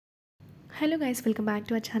Hello guys, welcome back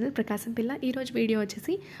to our channel ప్రకాశం పిల్ల. ఈరోజు video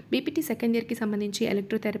వచ్చేసి బీపీటీ సెకండ్ ఇయర్కి సంబంధించి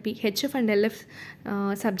electrotherapy HF and LF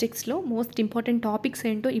సబ్జెక్ట్స్లో most important topics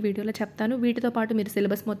ఏంటో ఈ వీడియోలో చెప్తాను. వీటితో పాటు మీరు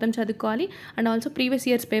సిలబస్ మొత్తం చదువుకోవాలి and also previous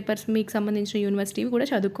years papers మీకు సంబంధించిన యూనివర్సిటీవి కూడా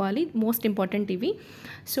చదువుకోవాలి. మోస్ట్ ఇంపార్టెంట్ ఇవి.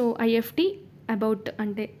 సో ఐఎఫ్టీ అబౌట్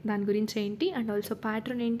అంటే దాని గురించి ఏంటి అండ్ ఆల్సో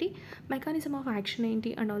ప్యాటర్న్ ఏంటి, మెకానిజం ఆఫ్ యాక్షన్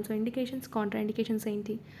ఏంటి and also indications Contra indications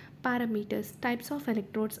ఏంటి, parameters, types of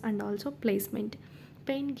electrodes and also placement,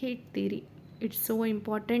 pain gate theory. It's so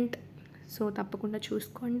important, so తప్పకుండా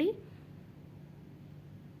చూసుకోండి.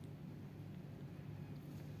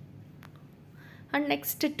 And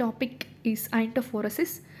next topic is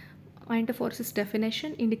ఐంటోఫోరసిస్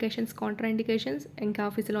definition, indications, Contra indications, ఇంకా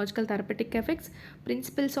physiological therapeutic effects,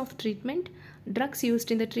 principles of treatment, drugs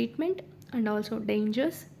used in the treatment and also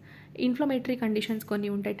dangers, inflammatory conditions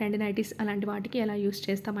కొన్ని ఉంటాయి, tendinitis అలాంటి వాటికి ఎలా use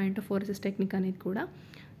చేస్తాం ఐంటోఫోరసిస్ technique అనేది కూడా.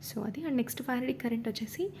 సో అది. అండ్ నెక్స్ట్ ఫారడిక్ కరెంట్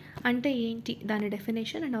వచ్చేసి అంటే ఏంటి, దాని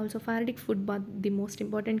definition and also ఫారడిక్ foot bath, the most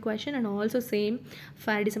important question and also same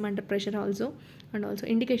ఫారడిజం under pressure also and also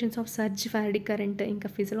indications of surge ఫారడిక్ current, ఇంకా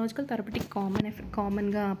ఫిజియలాజికల్ థెరపెటిక్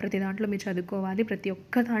కామన్గా ప్రతి దాంట్లో మీరు చదువుకోవాలి, ప్రతి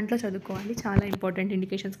ఒక్క దాంట్లో చదువుకోవాలి, చాలా ఇంపార్టెంట్.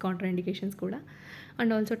 ఇండికేషన్స్ కాంట్రా ఇండికేషన్స్ కూడా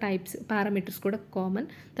అండ్ ఆల్సో టైప్స్, పారామీటర్స్ కూడా కామన్.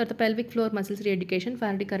 తర్వాత pelvic floor muscles re-education,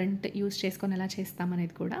 ఫారడిక్ current use చేసుకొని ఎలా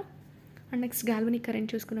చేస్తామనేది కూడా. అండ్ నెక్స్ట్ గాల్వనిక్ కరెంట్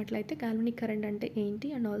చూసుకున్నట్లయితే గాల్వనిక్ కరెంట్ అంటే ఏంటి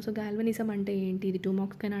అండ్ ఆల్సో గాల్వనిజం అంటే ఏంటి, ఇది 2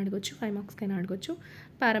 మార్క్స్కైనా అడగొచ్చు, 5 మార్క్స్కైనా అడగొచ్చు.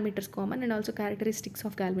 Parameters common and also characteristics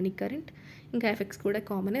of గాల్వనిక్ current, ఇంకా ఎఫెక్ట్స్ కూడా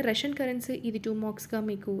కామన్. రష్యన్ కరెన్సీ ఇది 2 మార్క్స్గా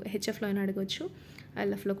మీకు హెచ్ఎఫ్లో అయినా అడగొచ్చు,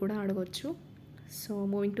 ఎల్ఎఫ్లో కూడా అడగొచ్చు. So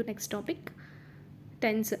moving to next topic,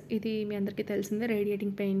 tense. ఇది మీ అందరికీ తెలిసిందే,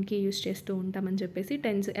 రేడియేటింగ్ పెయిన్కి యూస్ చేస్తూ ఉంటామని చెప్పేసి.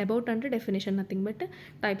 టెన్స్ అబౌట్ అంటే definition nothing but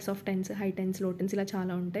types of tense, high tense, లో టెన్స్ ఇలా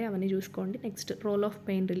చాలా ఉంటాయి, అవన్నీ చూసుకోండి. Next role of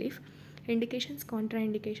pain relief, indications, Contra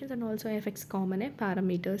indications and also effects కామనే,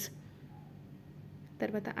 పారామీటర్స్.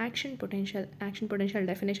 తర్వాత యాక్షన్ పొటెన్షియల్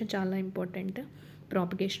డెఫినేషన్ చాలా ఇంపార్టెంట్.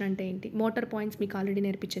 ప్రాపగేషన్ అంటే ఏంటి, మోటార్ పాయింట్స్ మీకు ఆల్రెడీ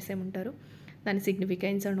నేర్పించేసే ఉంటారు, దాని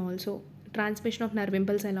significance and also transmission of nerve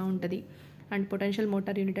impulse ఎలా ఉంటుంది అండ్ పొటెన్షియల్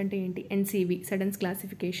మోటార్ యూనిట్ అంటే ఏంటి, ఎన్సీవీ సడన్స్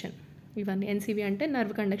క్లాసిఫికేషన్, ఇవన్నీ. ఎన్సీవీ అంటే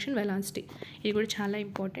నర్వ్ కండక్షన్ వెలాసిటీ, ఇది కూడా చాలా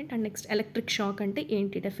important. And next electric shock అంటే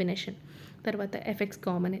ఏంటి డెఫినేషన్. తర్వాత ఎఫెక్ట్స్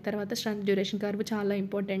కామనే. తర్వాత స్ట్రెంత్ డ్యూరేషన్ కర్వ్ చాలా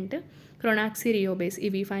ఇంపార్టెంట్. క్రోనాక్సీ రియోబేస్,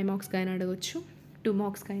 ఇవి 5 మార్క్స్కైనా అడగవచ్చు, 2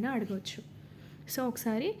 మార్క్స్కైనా అడగవచ్చు. సో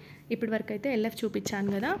ఒకసారి ఇప్పటి వరకు అయితే ఎల్ఎఫ్ చూపించాను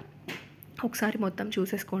కదా, ఒకసారి మొత్తం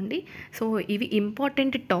చూసేసుకోండి. సో ఇవి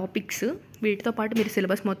ఇంపార్టెంట్ టాపిక్స్, వీటితో పాటు మీరు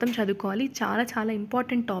సిలబస్ మొత్తం చదువుకోవాలి. చాలా చాలా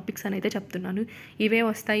ఇంపార్టెంట్ టాపిక్స్ అని అయితే చెప్తున్నాను. ఇవే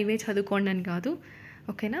వస్తాయి, ఇవే చదువుకోండి అని కాదు,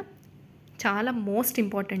 ఓకేనా. చాలా మోస్ట్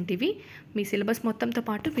ఇంపార్టెంట్ ఇవి. మీ సిలబస్ మొత్తంతో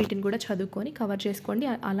పాటు వీటిని కూడా చదువుకొని కవర్ చేసుకోండి.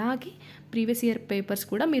 అలాగే ప్రీవియస్ ఇయర్ పేపర్స్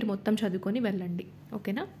కూడా మీరు మొత్తం చదువుకొని వెళ్ళండి,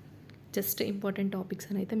 ఓకేనా. జస్ట్ ఇంపార్టెంట్ టాపిక్స్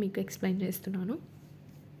అని అయితే మీకు ఎక్స్ప్లెయిన్ చేస్తున్నాను.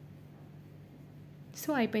 సో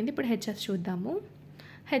అయిపోయింది. ఇప్పుడు హెచ్ఎఫ్ చూద్దాము.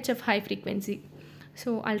 HF high frequency.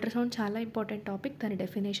 So ultrasound చాలా ఇంపార్టెంట్ టాపిక్, దాని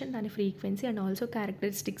డెఫినేషన్, దాని frequency and also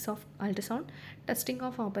characteristics of ultrasound, testing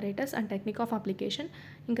of operators and technique of application,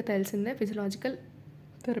 ఇంకా తెలిసిందే physiological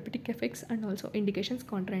therapeutic effects and also indications,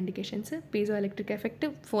 Contra indications, piezo electric effect,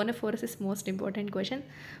 ఫోనోఫోరసిస్ most important question,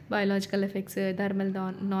 biological effects, thermal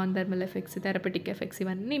non thermal effects, therapeutic effects,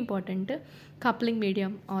 ఇవన్నీ important. Coupling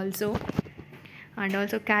medium also and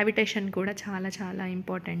also cavitation కూడా చాలా చాలా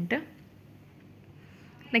important.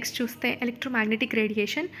 Next చూస్తే electromagnetic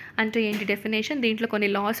radiation అంటే ఏంటి definition, దీంట్లో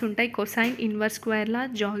కొన్ని loss ఉంటాయి, కొసైన్, ఇన్వర్స్ స్క్వేర్ లా,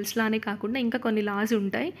 జాల్స్ లానే కాకుండా ఇంకా కొన్ని లాస్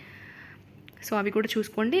ఉంటాయి, సో అవి కూడా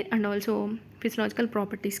చూసుకోండి. అండ్ ఆల్సో ఫిజియలాజికల్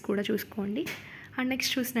ప్రాపర్టీస్ కూడా చూసుకోండి. అండ్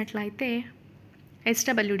నెక్స్ట్ చూసినట్లయితే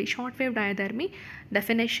SWD short wave diathermy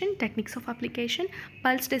definition, techniques of application,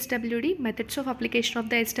 pulsed SWD, methods of application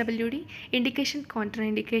of the SWD, indication, Contra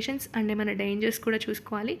indications and ఏమైనా డేంజర్స్ కూడా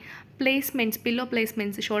చూసుకోవాలి. ప్లేస్మెంట్స్, పిల్లో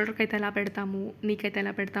ప్లేస్మెంట్స్, షోల్డర్కి అయితే ఎలా పెడతాము, నీకైతే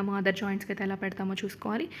ఎలా పెడతాము, అదర్ జాయింట్స్కి అయితే ఎలా పెడతామో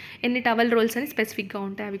చూసుకోవాలి. ఎన్ని టవల్ రోల్స్ అని స్పెసిఫిక్గా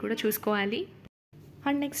ఉంటాయి, అవి కూడా చూసుకోవాలి.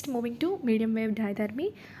 And next moving to medium wave diathermy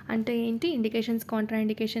అంటే ఏంటి, indications, Contra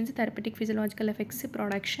indications, therapeutic physiological effects,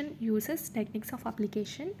 production, uses, techniques of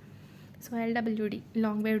application. So ఎల్డబ్ల్యూడి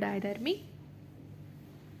long wave diathermy.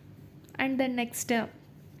 And then next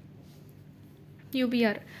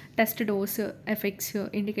UBR test dose, effects,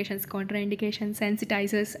 indications, Contra indications,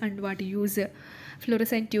 సెన్సిటైజర్స్ and వాటి use,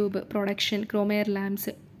 fluorescent tube, production, క్రోమేర్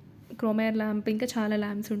lamp, ఇంకా చాలా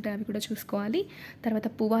lamps ఉంటాయి, అవి కూడా చూసుకోవాలి. తర్వాత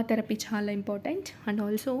పువా therapy చాలా important. And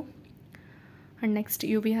also and next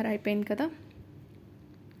UBR అయిపోయింది కదా,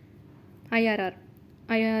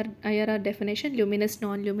 IRR definition, luminous,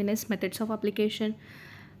 non luminous, methods of application,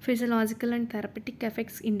 physiological and therapeutic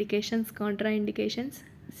effects, indications, Contra indications.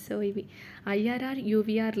 So ఇవి ఐఆర్ఆర్,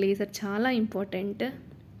 యూవీఆర్, లేజర్ చాలా ఇంపార్టెంట్.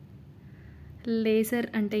 లేజర్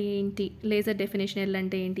అంటే ఏంటి, లేజర్ డెఫినేషన్, ఎల్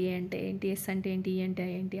అంటే ఏంటి, ఏ అంటే ఏంటి, ఎస్ అంటే ఏంటి, ఈ అంటే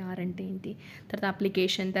ఏంటి, ఆర్ అంటే ఏంటి, తర్వాత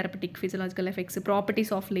application, therapeutic, physiological effects,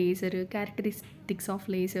 properties of laser, characteristics of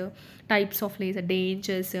laser, types of laser,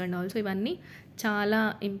 dangers and also ఇవన్నీ చాలా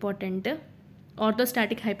ఇంపార్టెంట్.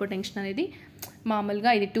 ఆర్థోస్టాటిక్ హైపోటెన్షన్ అనేది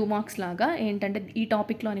మామూలుగా ఇది 2 మార్క్స్ లాగా, ఏంటంటే ఈ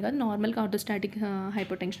టాపిక్లోని కాదు, నార్మల్గా ఆర్థోస్టాటిక్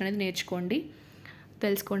హైపోటెన్షన్ అనేది నేర్చుకోండి,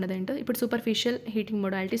 తెలుసుకోండి అదేంటో. ఇప్పుడు superficial heating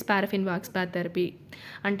modalities, paraffin wax bath therapy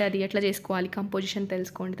అంటే అది ఎట్లా చేసుకోవాలి, కంపోజిషన్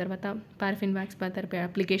తెలుసుకోండి. తర్వాత paraffin wax bath therapy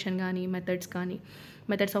application కానీ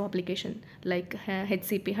methods of application like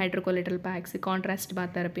HCP, హైడ్రోకోలేటరల్ packs, contrast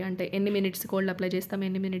bath therapy అంటే ఎన్ని మినిట్స్ కోల్డ్ అప్లై చేస్తాం,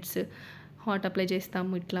 ఎన్ని మినిట్స్ హాట్ అప్లై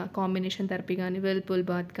చేస్తాము, ఇట్లా కాంబినేషన్ థెరపీ కానీ, వెల్పూల్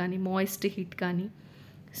బాత్ కానీ, మాయిస్ట్ హీట్ కానీ.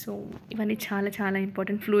 సో ఇవన్నీ చాలా చాలా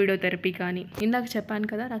ఇంపార్టెంట్. ఫ్లూయిడోథెరపీ కానీ, ఇందాక చెప్పాను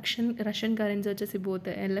కదా, రష్యన్ కరెన్సీ వచ్చేసి బోత్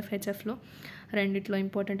ఎల్ఎఫ్ హెచ్ఎఫ్లో రెండిట్లో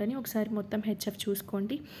ఇంపార్టెంట్ అని, ఒకసారి మొత్తం హెచ్ఎఫ్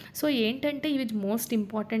చూసుకోండి. సో ఏంటంటే ఇవి మోస్ట్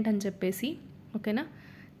ఇంపార్టెంట్ అని చెప్పేసి, ఓకేనా,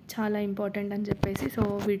 చాలా ఇంపార్టెంట్ అని చెప్పేసి. సో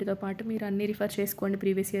వీటితో పాటు మీరు అన్నీ రిఫర్ చేసుకోండి,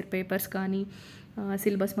 ప్రీవియస్ ఇయర్ పేపర్స్ కానీ,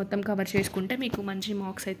 సిలబస్ మొత్తం కవర్ చేసుకుంటే మీకు మంచి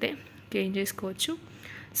మార్క్స్ అయితే గెయిన్ చేసుకోవచ్చు.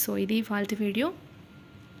 సో ఇది వాళ్ళ వీడియో.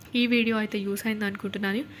 ఈ వీడియో అయితే యూస్ అయింది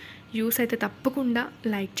అనుకుంటున్నాను. యూస్ అయితే తప్పకుండా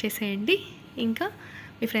లైక్ చేసేయండి, ఇంకా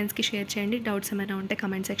మీ ఫ్రెండ్స్కి షేర్ చేయండి. డౌట్స్ ఏమైనా ఉంటే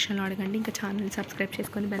కమెంట్ సెక్షన్లో అడగండి. ఇంకా ఛానల్ సబ్స్క్రైబ్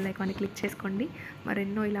చేసుకొని బెల్ ఐకాన్ని క్లిక్ చేసుకోండి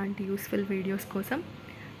మరెన్నో ఇలాంటి యూస్ఫుల్ వీడియోస్ కోసం.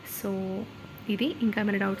 సో ఇది, ఇంకా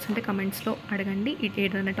ఏమైనా డౌట్స్ ఉంటే కమెంట్స్లో అడగండి,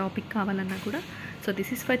 ఏదైనా టాపిక్ కావాలన్నా కూడా. So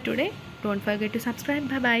this is for today. Don't forget to subscribe.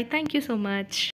 Bye bye. Thank you so much.